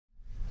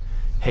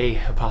Hey,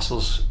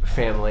 Apostles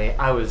family,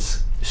 I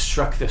was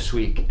struck this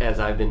week as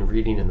I've been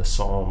reading in the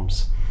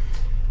Psalms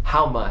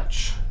how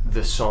much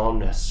the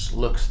psalmist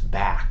looks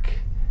back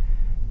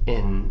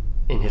in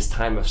his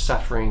time of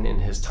suffering, in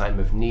his time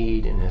of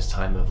need, in his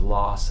time of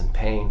loss and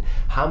pain,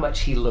 how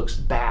much he looks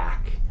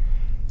back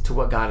to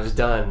what God has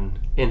done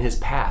in his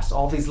past.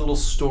 All these little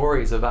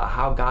stories about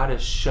how God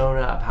has shown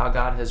up, how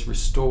God has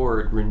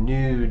restored,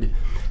 renewed,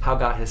 how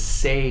God has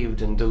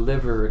saved and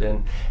delivered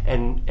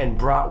and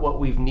brought what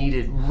we've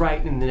needed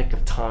right in the nick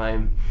of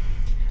time.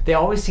 They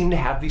always seem to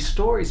have these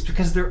stories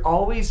because they're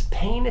always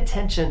paying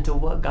attention to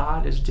what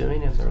God is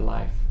doing in their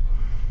life.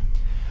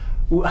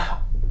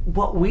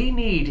 What we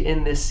need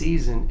in this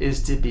season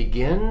is to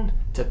begin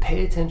to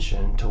pay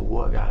attention to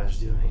what God is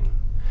doing,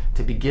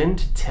 to begin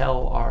to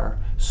tell our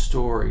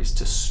stories,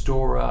 to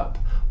store up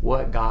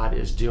what God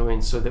is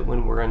doing so that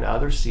when we're in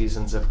other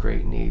seasons of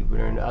great need, when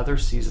we're in other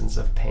seasons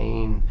of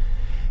pain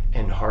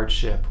and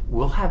hardship,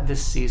 we'll have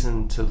this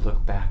season to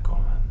look back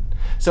on.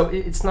 So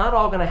it's not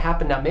all going to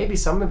happen now. Maybe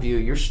some of you,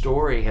 your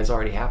story has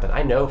already happened.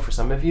 I know for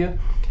some of you,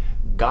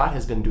 God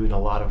has been doing a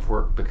lot of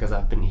work because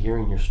I've been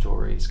hearing your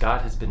stories.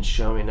 God has been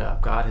showing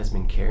up. God has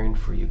been caring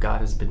for you.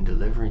 God has been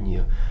delivering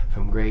you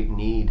from great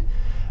need.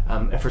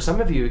 And for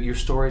some of you, your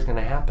story is going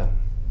to happen.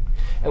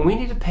 And we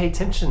need to pay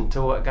attention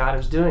to what God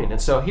is doing.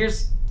 And so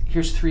here's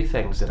three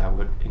things that I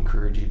would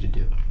encourage you to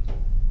do.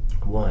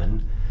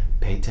 One,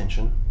 pay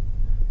attention.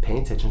 Pay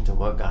attention to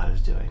what God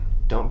is doing.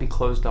 Don't be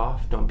closed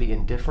off. Don't be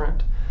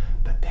indifferent,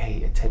 but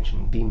pay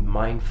attention. Be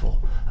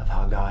mindful of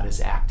how God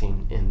is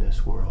acting in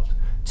this world.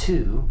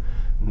 Two,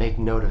 make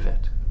note of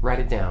it. Write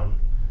it down.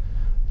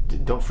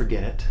 Don't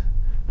forget it,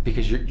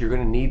 because you're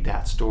going to need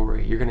that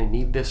story. You're going to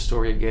need this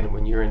story again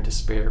when you're in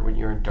despair, when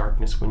you're in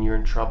darkness, when you're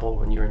in trouble,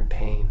 when you're in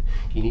pain.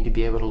 You need to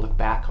be able to look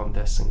back on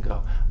this and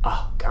go,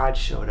 oh, God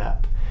showed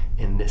up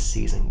in this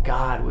season.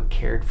 God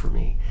cared for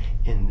me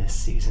in this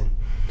season.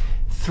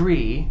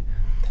 Three,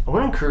 I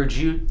want to encourage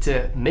you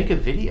to make a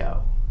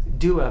video.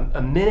 Do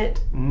a minute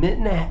and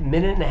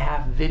a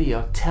half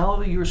video.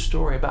 Tell your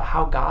story about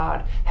how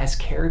God has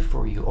cared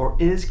for you or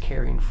is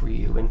caring for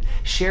you, and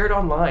share it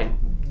online.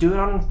 Do it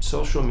on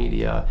social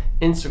media,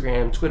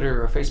 Instagram,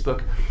 Twitter, or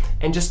Facebook,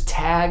 and just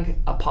tag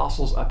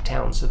Apostles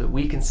Uptown so that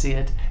we can see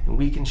it and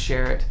we can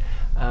share it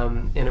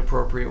in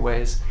appropriate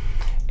ways.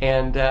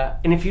 And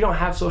if you don't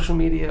have social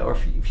media, or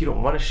if you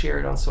don't want to share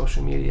it on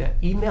social media,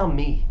 email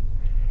me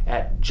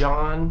at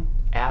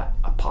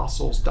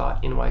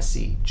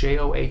john@apostles.nyc,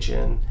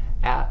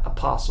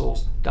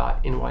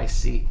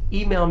 john@apostles.nyc.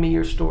 Email me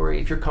your story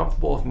if you're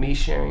comfortable with me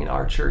sharing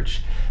our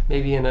church,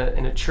 maybe in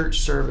a church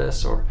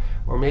service, or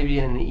maybe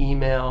in an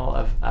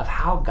email of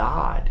how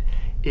God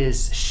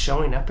is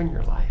showing up in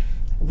your life.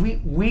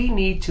 We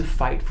need to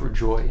fight for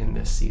joy in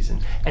this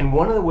season. And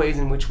one of the ways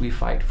in which we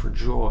fight for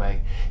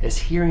joy is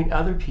hearing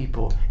other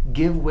people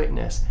give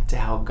witness to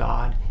how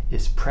God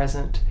is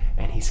present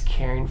and He's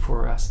caring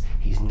for us.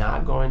 He's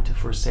not going to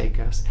forsake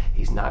us.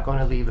 He's not going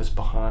to leave us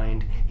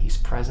behind. He's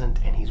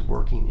present and He's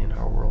working in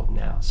our world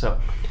now. So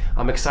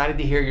I'm excited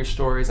to hear your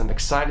stories. I'm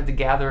excited to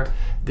gather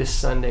this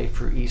Sunday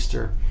for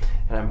Easter,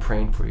 and I'm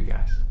praying for you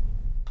guys.